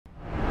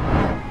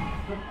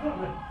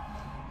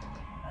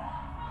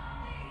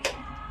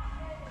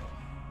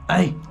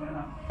Ay!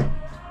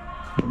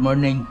 Good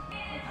morning.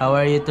 How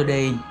are you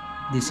today?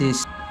 This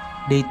is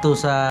day 2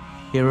 sa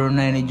Hero 9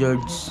 ni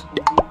George.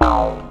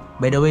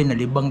 By the way,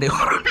 nalibang tayo.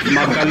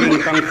 Magaling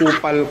kang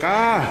kupal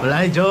ka.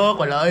 Wala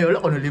joke, wala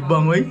ko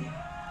nalibang wey.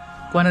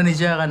 Kuha na ni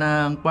siya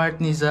kanang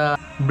part ni sa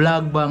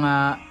vlog ba nga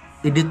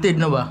edited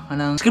na ba?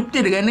 Kanang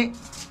scripted gani.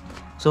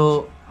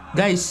 So,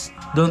 guys,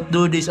 don't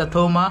do this at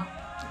home ha.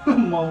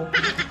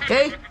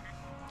 Okay?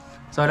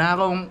 So, na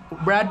akong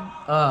Brad,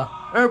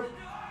 Erp.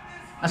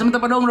 Asa man ta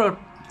pa dong, Erp?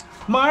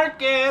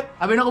 Market!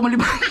 Abi na ako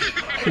malibang.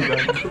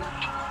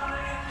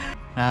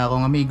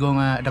 Akong amigo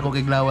nga dako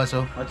kay Glawas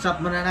oh. What's up,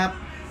 mananap?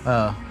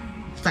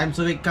 It's time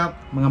to wake up.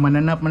 Mga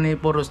mananap man ni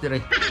puros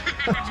dire.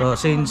 So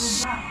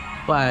since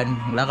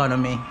lakaw na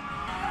mi.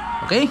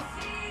 Okay?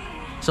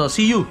 So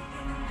see you.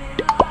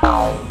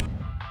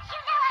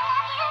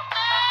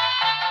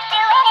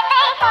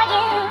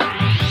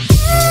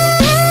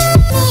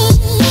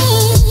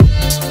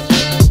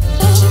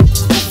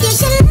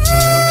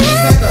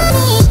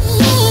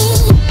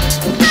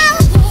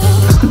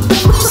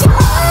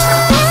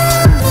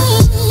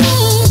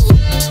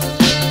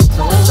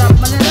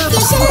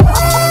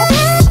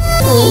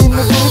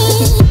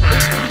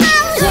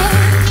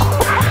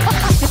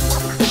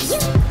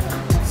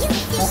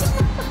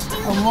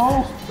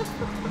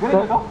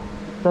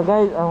 So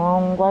guys,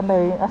 ang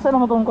kuanay, asa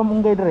naman tong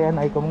kamunggay dire?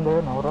 Ay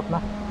kamunggay na urap na.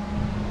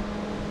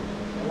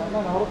 Wala na,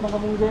 nahurot na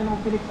kamunggay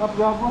nung pick up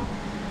gapo.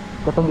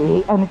 Katong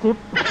iian ni Chip.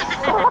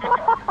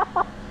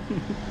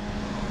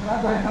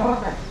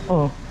 Nahurot eh.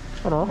 Oh,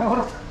 pero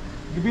Nahurot.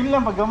 Gibil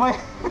lang paggamay.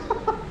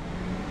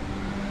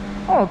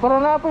 para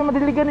na pa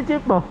madiligan ni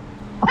Chip ba?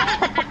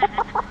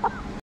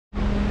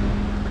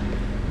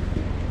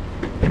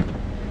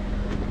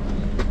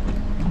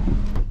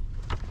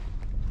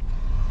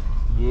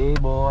 Yeah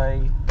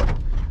boy.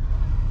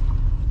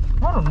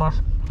 Ano mas?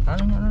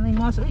 Ano yung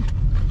mas eh?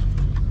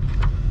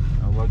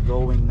 We're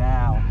going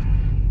now.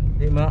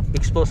 Di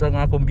ma-expose ang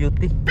akong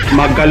beauty.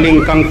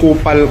 Magaling kang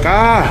kupal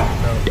ka.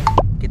 So,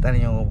 kita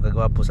niyo yung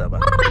kagwapo sa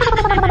ba?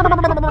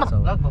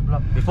 So,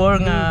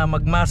 before nga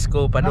mag-mask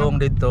ko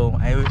padong dito,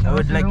 I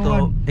would like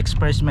to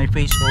express my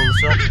face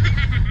also.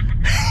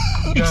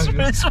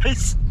 Express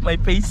my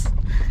face.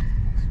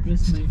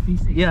 Express my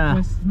face.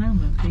 Yeah. Express na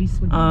my face.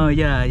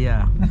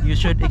 Yeah. You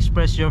should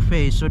express your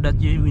face so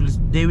that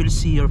they will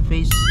see your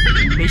face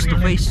to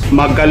face.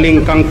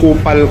 Magaling kang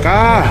kupal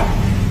ka.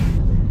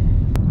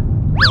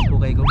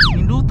 Gwapo kay ko.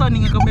 Nindutan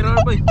ni nga kamera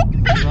ba eh.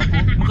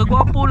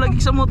 Makagwapo lagi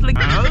sa motleg.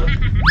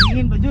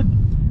 Tingin ba jud?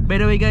 By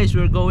the way guys,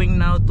 we're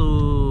going now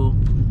to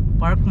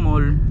Park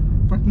Mall.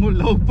 Park Mall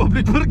Log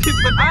Public Market.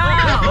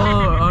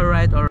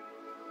 Alright.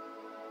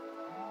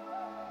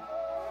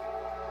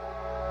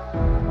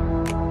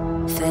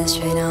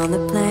 First train on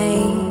the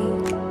plane,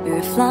 we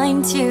were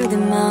flying to the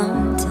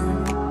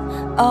mountain,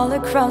 all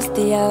across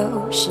the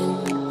ocean,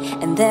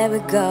 and there we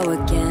go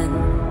again.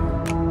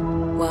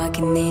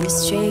 Walking in the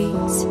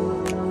streets,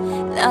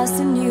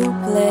 lost in new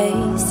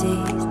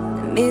places,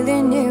 a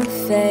million new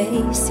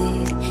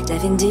faces,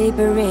 diving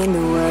deeper in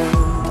the world,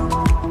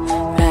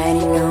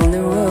 riding on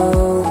the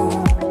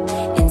road,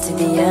 into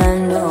the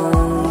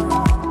unknown,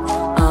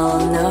 all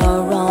on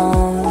our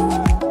own,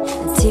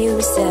 until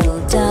we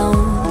settle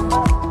down.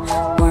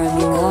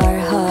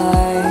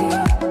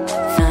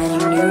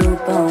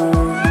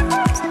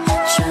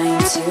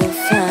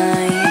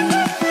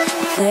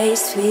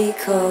 We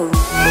go.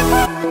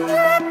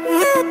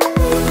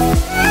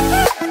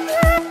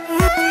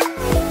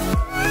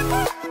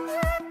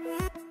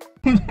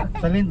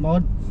 Silent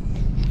mode.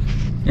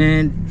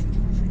 And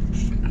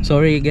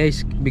sorry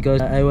guys because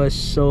I was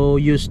so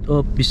used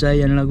of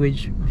Visayan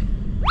language,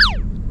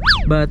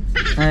 but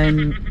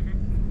I'm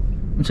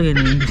sorry.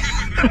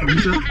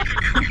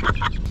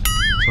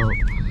 So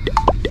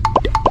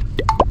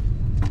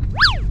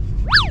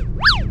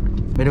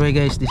by the way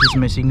guys, this is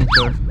my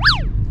signature.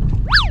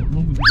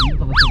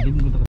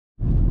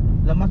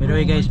 By the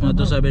way guys, mo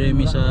to sabi rin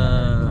mi sa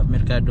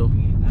merkado.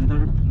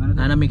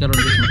 Ana mi karon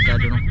sa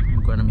merkado no.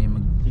 Kuha na mi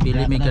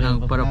magpili mi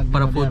kanang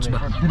para foods ba.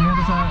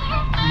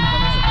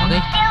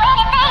 Okay.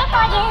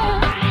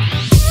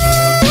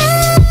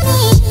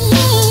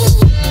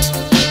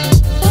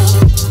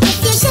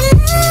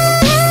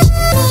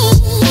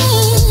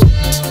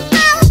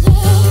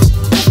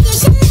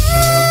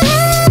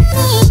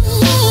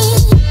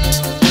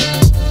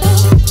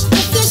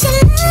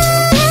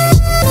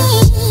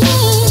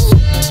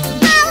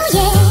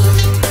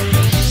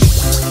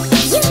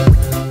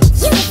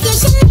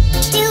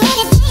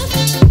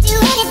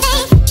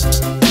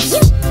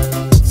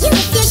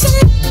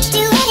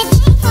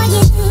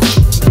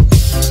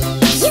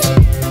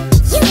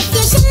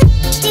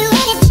 Do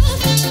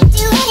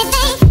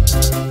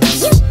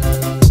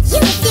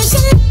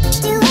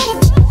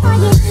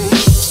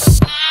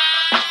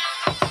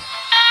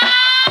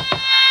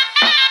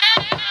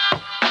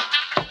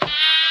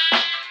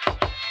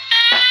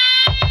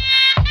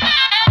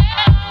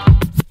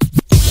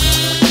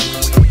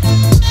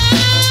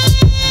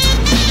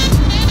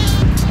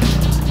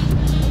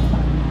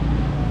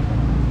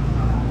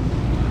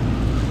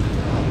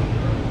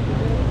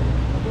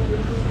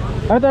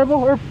Ay,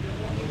 turbo, Erp.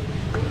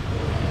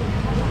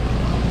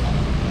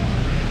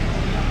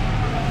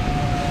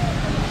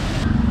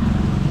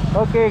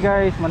 Okay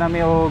guys,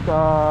 manami og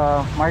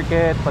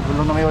market,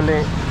 padulong na may uli.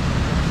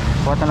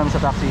 Buhat na namin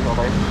sa taxi,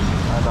 okay?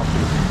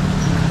 Taxi.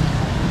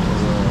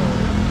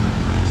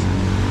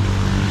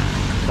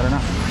 Tara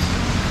na.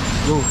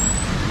 Go.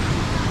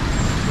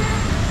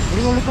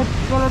 Likod.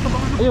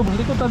 Ayaw,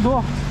 likod ta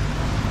duha.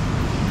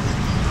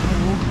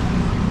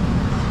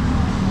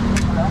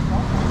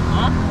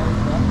 Ha?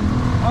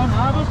 Oh,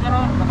 naabos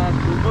karon.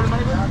 Nakadubol man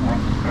ito.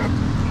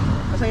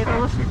 Asa ito,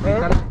 boss?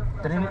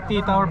 Trinity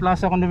Tower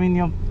Plaza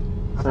Condominium.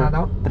 Sir,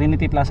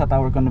 Trinity Plaza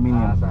Tower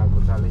Condominium.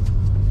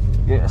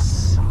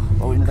 Yes.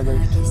 Pauwi na tayo.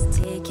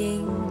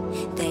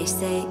 They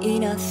say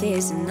enough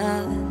is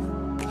enough.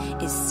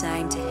 It's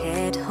time to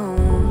head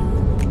home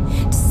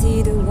to see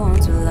the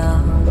ones we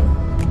love.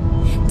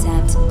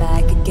 Time to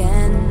back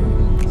again,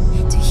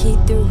 to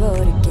hit the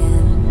road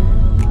again.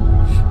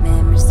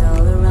 Memories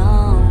all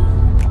around,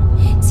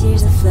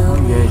 tears are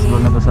flowing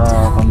na to sa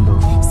condo.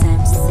 It's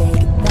time to say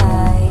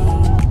goodbye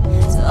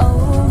to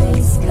all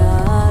these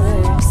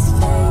colors,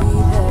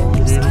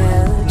 flavors,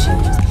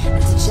 cultures,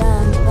 and to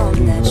jump on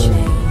that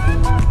train.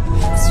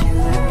 So you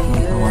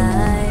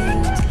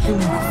realized when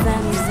the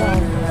family's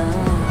all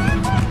alone,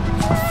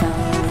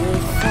 finally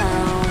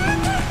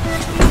found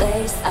the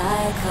place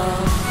I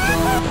call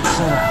home.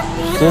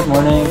 Good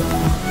morning.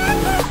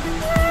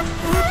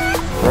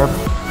 Erp.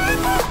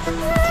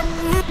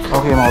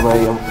 Okay mga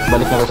bay,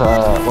 balik na ko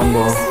sa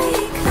condo.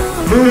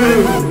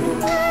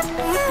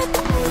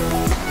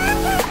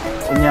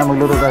 Unya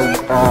magluto tag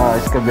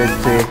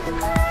escabeche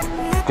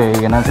kay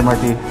ganan si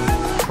Marty.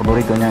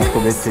 Paborito niya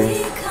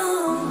escabeche.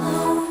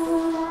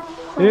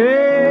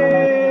 Hey!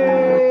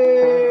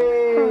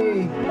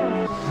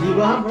 Di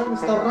ba?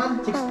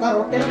 Restaurant, 6-star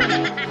hotel.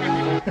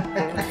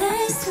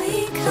 Place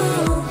we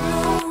call